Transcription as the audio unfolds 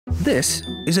This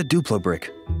is a Duplo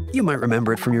brick. You might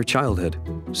remember it from your childhood.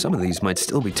 Some of these might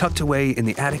still be tucked away in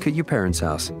the attic at your parents'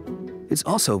 house. It's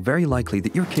also very likely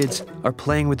that your kids are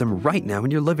playing with them right now in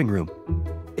your living room.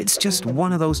 It's just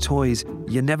one of those toys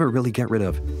you never really get rid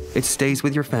of. It stays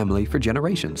with your family for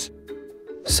generations.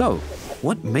 So,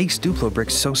 what makes Duplo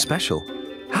bricks so special?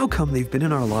 How come they've been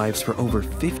in our lives for over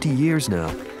 50 years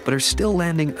now, but are still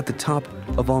landing at the top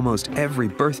of almost every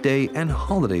birthday and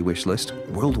holiday wish list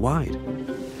worldwide?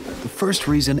 The first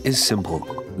reason is simple.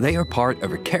 They are part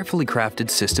of a carefully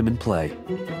crafted system in play.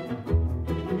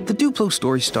 The Duplo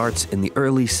story starts in the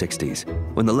early 60s,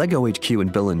 when the LEGO HQ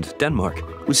in Billund,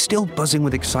 Denmark, was still buzzing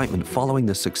with excitement following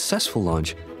the successful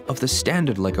launch of the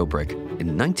standard LEGO brick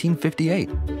in 1958.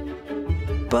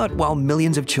 But while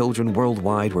millions of children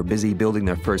worldwide were busy building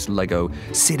their first LEGO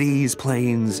cities,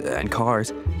 planes, and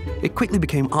cars, it quickly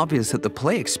became obvious that the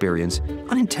play experience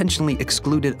unintentionally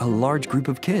excluded a large group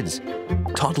of kids: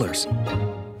 toddlers.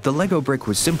 The LEGO brick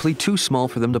was simply too small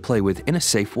for them to play with in a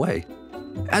safe way.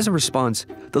 As a response,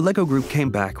 the LEGO group came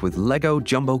back with LEGO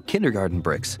Jumbo Kindergarten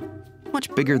bricks.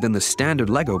 Much bigger than the standard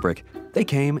LEGO brick, they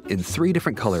came in 3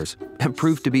 different colors and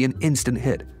proved to be an instant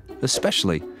hit,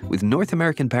 especially with North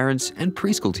American parents and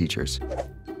preschool teachers.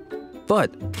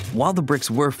 But while the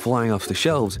bricks were flying off the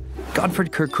shelves,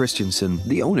 Godfred Kirk Christensen,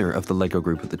 the owner of the LEGO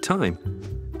group at the time,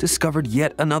 discovered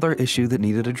yet another issue that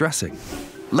needed addressing.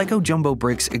 LEGO Jumbo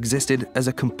bricks existed as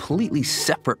a completely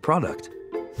separate product.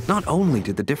 Not only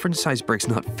did the different sized bricks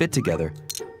not fit together,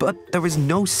 but there was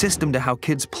no system to how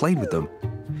kids played with them.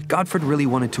 Godfred really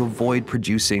wanted to avoid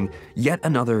producing yet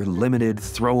another limited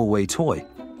throwaway toy.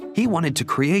 He wanted to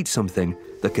create something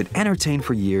that could entertain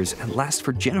for years and last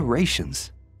for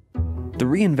generations. The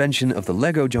reinvention of the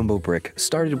LEGO Jumbo brick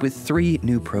started with 3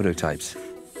 new prototypes.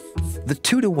 The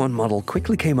 2-to-1 model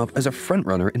quickly came up as a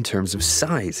frontrunner in terms of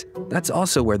size. That's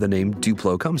also where the name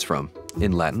Duplo comes from.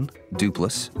 In Latin,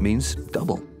 duplus means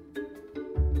double.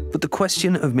 But the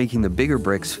question of making the bigger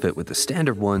bricks fit with the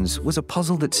standard ones was a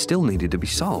puzzle that still needed to be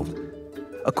solved.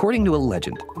 According to a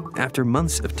legend, after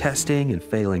months of testing and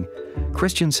failing,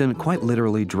 Christensen quite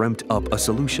literally dreamt up a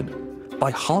solution.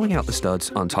 By hollowing out the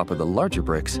studs on top of the larger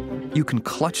bricks, you can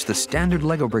clutch the standard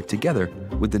LEGO brick together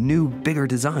with the new, bigger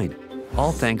design,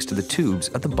 all thanks to the tubes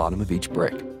at the bottom of each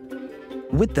brick.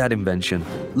 With that invention,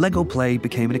 LEGO play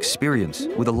became an experience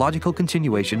with a logical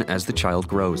continuation as the child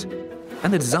grows.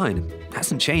 And the design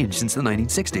hasn't changed since the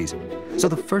 1960s, so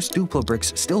the first Duplo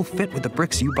bricks still fit with the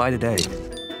bricks you buy today.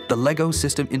 The LEGO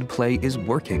system in play is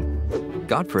working.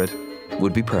 Godfred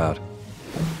would be proud.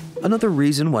 Another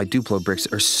reason why Duplo bricks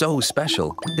are so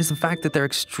special is the fact that they're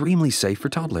extremely safe for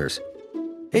toddlers.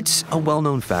 It's a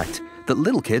well-known fact that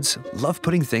little kids love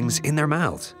putting things in their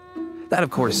mouths. That, of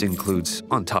course, includes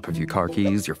on top of your car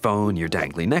keys, your phone, your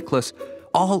dangly necklace,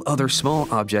 all other small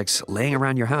objects laying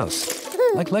around your house,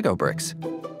 like LEGO bricks.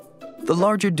 The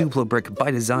larger Duplo brick by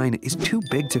design is too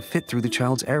big to fit through the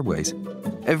child's airways.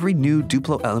 Every new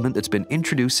Duplo element that's been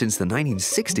introduced since the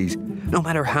 1960s, no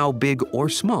matter how big or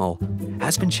small,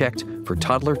 has been checked for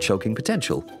toddler choking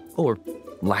potential, or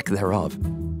lack thereof.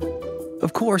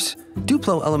 Of course,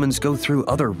 Duplo elements go through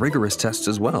other rigorous tests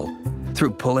as well,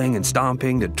 through pulling and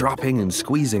stomping to dropping and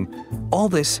squeezing, all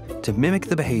this to mimic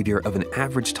the behavior of an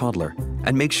average toddler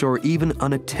and make sure even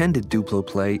unattended Duplo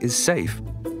play is safe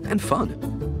and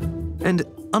fun. And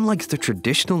unlike the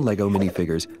traditional LEGO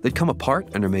minifigures that come apart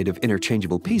and are made of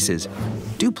interchangeable pieces,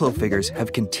 Duplo figures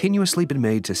have continuously been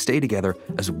made to stay together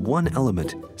as one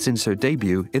element since their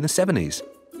debut in the 70s.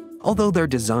 Although their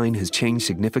design has changed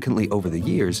significantly over the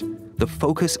years, the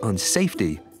focus on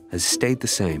safety has stayed the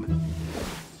same.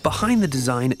 Behind the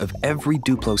design of every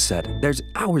Duplo set, there's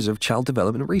hours of child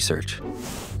development research.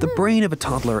 The brain of a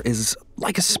toddler is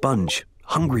like a sponge,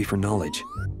 hungry for knowledge.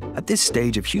 At this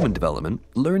stage of human development,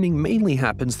 learning mainly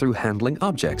happens through handling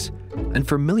objects and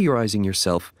familiarizing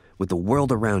yourself with the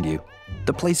world around you.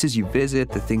 The places you visit,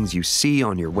 the things you see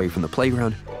on your way from the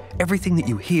playground, everything that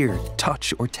you hear,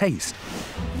 touch, or taste.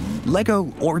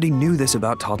 LEGO already knew this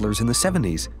about toddlers in the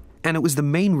 70s, and it was the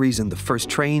main reason the first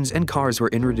trains and cars were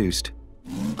introduced.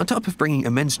 On top of bringing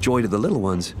immense joy to the little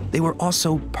ones, they were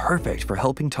also perfect for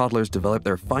helping toddlers develop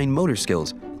their fine motor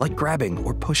skills, like grabbing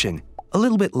or pushing. A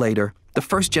little bit later, the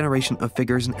first generation of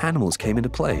figures and animals came into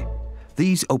play.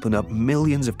 These opened up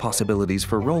millions of possibilities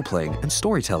for role-playing and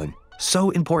storytelling, so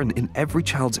important in every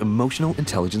child's emotional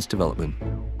intelligence development.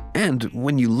 And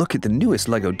when you look at the newest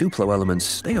LEGO Duplo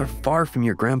elements, they are far from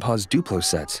your grandpa's Duplo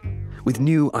sets. With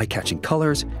new eye-catching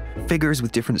colors, figures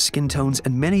with different skin tones,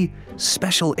 and many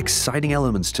special, exciting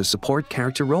elements to support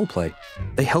character roleplay,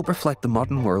 they help reflect the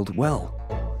modern world well.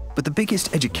 But the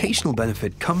biggest educational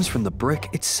benefit comes from the brick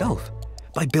itself.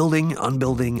 By building,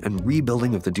 unbuilding, and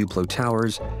rebuilding of the Duplo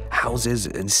towers, houses,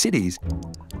 and cities,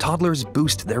 toddlers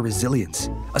boost their resilience,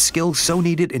 a skill so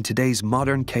needed in today's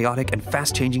modern, chaotic, and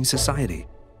fast-changing society.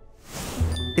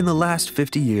 In the last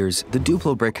 50 years, the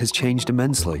Duplo brick has changed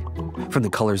immensely, from the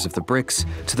colors of the bricks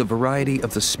to the variety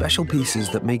of the special pieces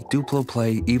that make Duplo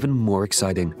play even more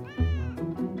exciting.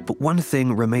 But one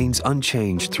thing remains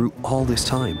unchanged through all this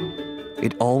time.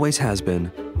 It always has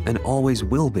been, and always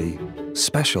will be,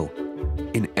 special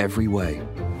in every way.